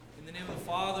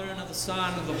Father, and of the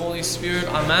Son, and of the Holy Spirit.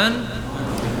 Amen.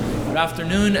 Good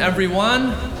afternoon,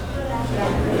 everyone.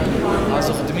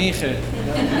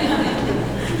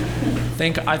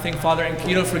 I thank Father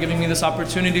Enkido for giving me this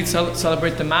opportunity to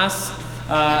celebrate the Mass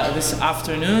this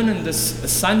afternoon and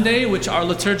this Sunday, which our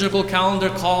liturgical calendar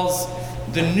calls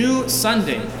the New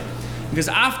Sunday. Because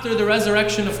after the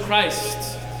resurrection of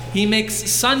Christ, He makes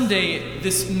Sunday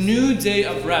this new day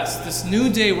of rest, this new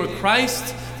day where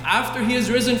Christ, after He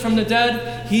is risen from the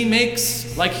dead, He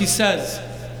makes, like He says,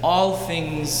 all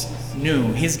things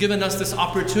new. He's given us this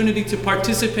opportunity to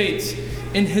participate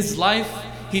in His life.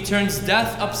 He turns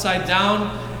death upside down,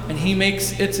 and He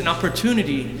makes it an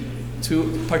opportunity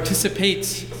to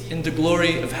participate in the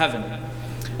glory of heaven.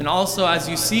 And also, as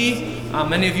you see,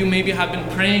 many of you maybe have been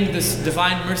praying this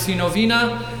Divine Mercy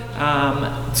Novena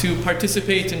to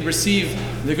participate and receive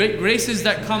the great graces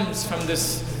that comes from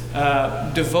this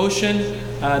devotion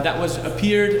that was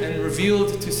appeared and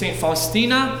revealed to Saint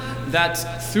Faustina, that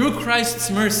through Christ's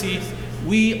mercy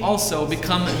we also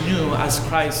become new as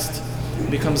Christ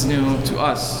becomes new to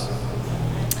us.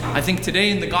 I think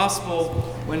today in the Gospel,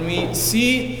 when we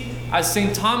see as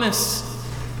Saint Thomas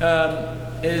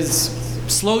is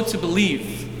slow to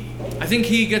believe, I think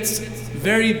he gets a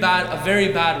very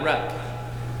bad rep.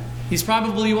 He's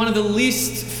probably one of the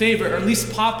least favorite or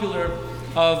least popular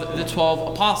of the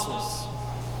 12 apostles.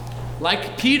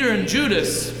 Like Peter and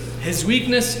Judas, his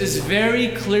weakness is very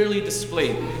clearly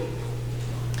displayed.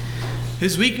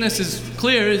 His weakness is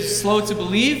clear, is slow to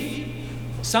believe.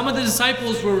 Some of the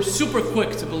disciples were super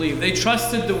quick to believe. They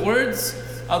trusted the words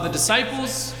of the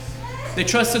disciples. They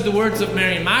trusted the words of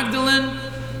Mary Magdalene.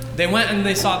 They went and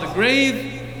they saw the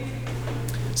grave.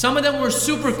 Some of them were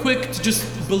super quick to just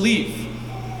believe.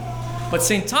 But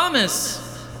St. Thomas,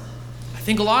 I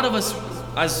think a lot of us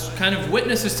as kind of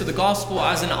witnesses to the gospel,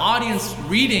 as an audience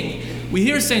reading, we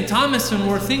hear St. Thomas and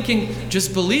we're thinking,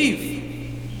 just believe.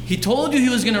 He told you he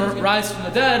was going to rise from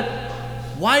the dead.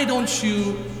 Why don't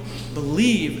you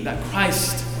believe that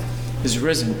Christ is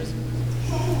risen?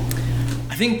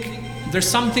 I think there's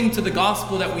something to the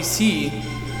gospel that we see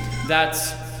that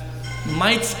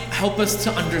might help us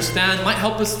to understand, might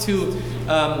help us to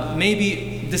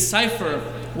maybe decipher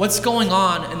what's going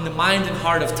on in the mind and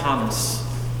heart of Thomas.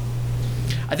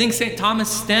 I think St. Thomas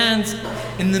stands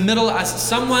in the middle as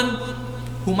someone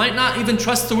who might not even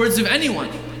trust the words of anyone.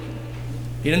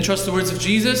 He didn't trust the words of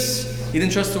Jesus. He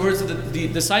didn't trust the words of the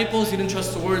disciples. He didn't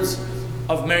trust the words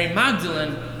of Mary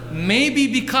Magdalene. Maybe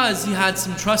because he had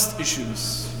some trust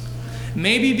issues.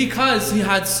 Maybe because he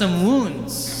had some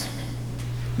wounds.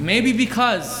 Maybe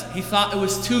because he thought it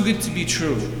was too good to be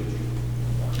true.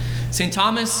 St.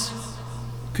 Thomas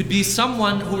could be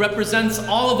someone who represents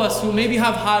all of us who maybe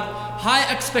have had high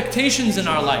expectations in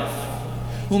our life,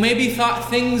 who maybe thought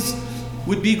things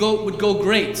would go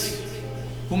great,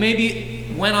 who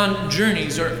maybe went on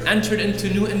journeys or entered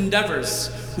into new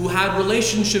endeavors, who had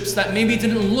relationships that maybe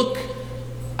didn't look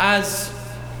as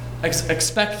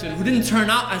expected, who didn't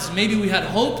turn out as maybe we had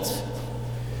hoped,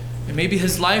 and maybe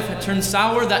his life had turned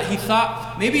sour, that he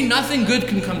thought maybe nothing good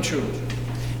can come true.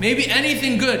 Maybe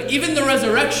anything good, even the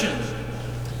resurrection,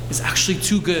 is actually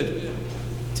too good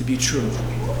to be true.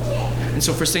 And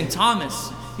so for St.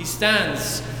 Thomas, he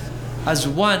stands as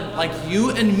one like you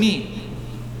and me.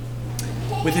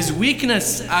 With his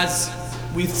weakness, as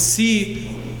we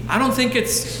see, I don't think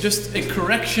it's just a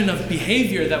correction of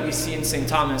behavior that we see in St.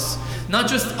 Thomas. Not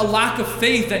just a lack of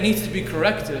faith that needs to be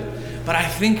corrected. But I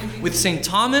think with St.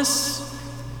 Thomas,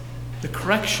 the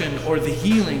correction or the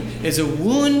healing is a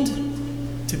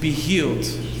wound to be healed.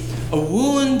 A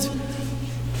wound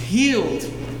healed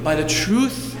by the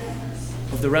truth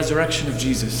of the resurrection of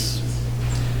Jesus.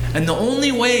 And the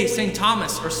only way St.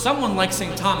 Thomas, or someone like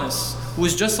St. Thomas, who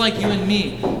is just like you and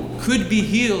me, could be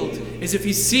healed is if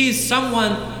he sees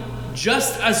someone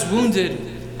just as wounded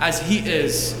as he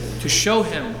is, to show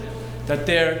him that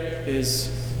there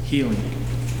is healing.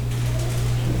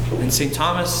 And St.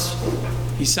 Thomas,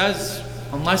 he says,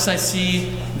 unless I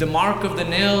see the mark of the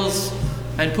nails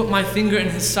and put my finger in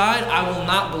his side, I will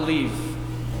not believe.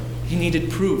 He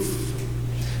needed proof.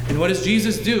 And what does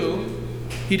Jesus do?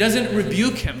 He doesn't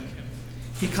rebuke him.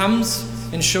 He comes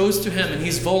and shows to him, and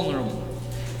he's vulnerable.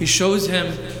 He shows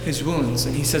him his wounds,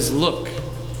 and he says, look,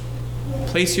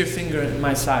 place your finger in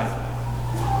my side.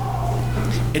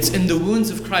 It's in the wounds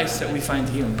of Christ that we find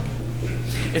healing.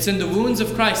 It's in the wounds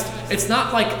of Christ. It's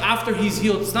not like after he's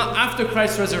healed. It's not after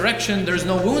Christ's resurrection, there's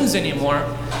no wounds anymore.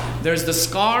 There's the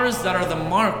scars that are the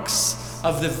marks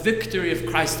of the victory of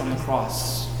Christ on the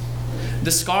cross.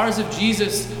 The scars of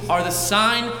Jesus are the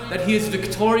sign that he is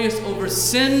victorious over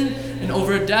sin and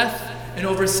over death and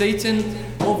over Satan,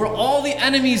 over all the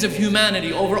enemies of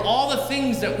humanity, over all the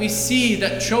things that we see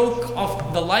that choke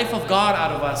off the life of God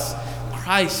out of us,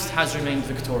 Christ has remained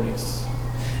victorious.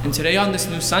 And today on this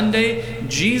new Sunday,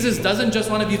 Jesus doesn't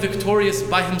just want to be victorious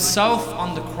by himself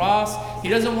on the cross. He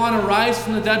doesn't want to rise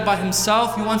from the dead by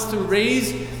himself. He wants to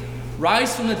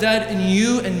rise from the dead in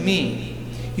you and me.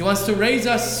 He wants to raise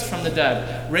us from the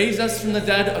dead. Raise us from the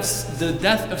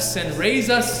death of sin.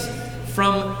 Raise us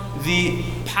from the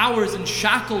powers and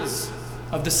shackles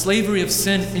of the slavery of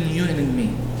sin in you and in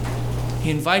me. He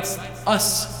invites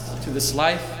us to this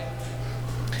life,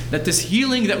 that this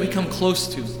healing that we come close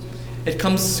to, it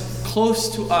comes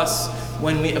close to us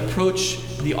when we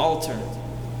approach the altar.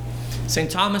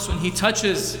 St. Thomas, when he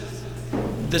touches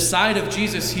the side of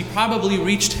Jesus, he probably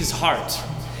reached his heart.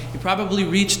 He probably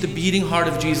reached the beating heart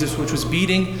of Jesus, which was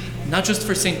beating not just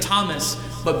for St. Thomas,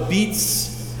 but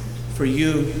beats for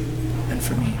you and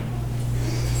for me.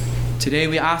 Today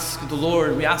we ask the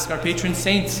Lord, we ask our patron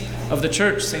saint of the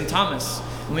church, St. Thomas,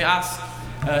 and we ask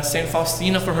St.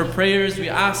 Faustina for her prayers. We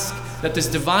ask that this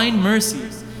divine mercy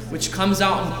which comes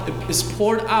out and is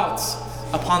poured out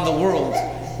upon the world,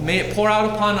 may it pour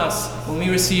out upon us when we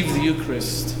receive the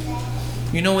Eucharist.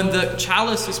 You know, when the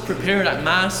chalice is prepared at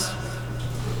Mass,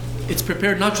 it's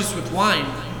prepared not just with wine,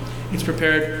 it's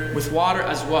prepared with water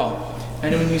as well.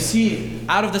 And when you see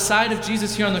out of the side of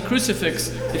Jesus here on the crucifix,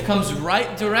 it comes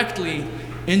right directly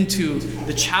into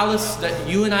the chalice that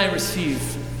you and I receive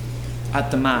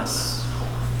at the Mass.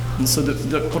 And so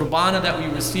the qurbana that we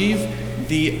receive,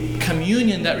 the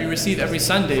communion that we receive every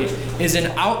Sunday, is an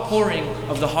outpouring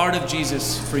of the heart of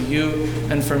Jesus for you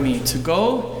and for me. To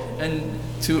go and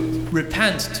to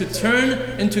repent, to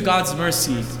turn into God's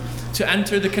mercy, to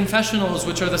enter the confessionals,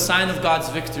 which are the sign of God's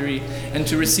victory, and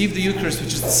to receive the Eucharist,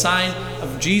 which is the sign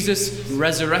of Jesus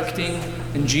resurrecting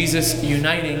and Jesus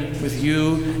uniting with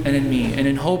you and in me. And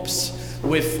in hopes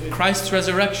with Christ's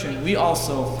resurrection, we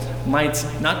also might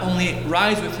not only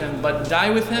rise with him, but die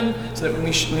with him, so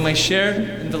that we may share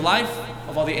in the life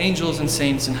of all the angels and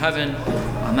saints in heaven.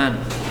 Amen.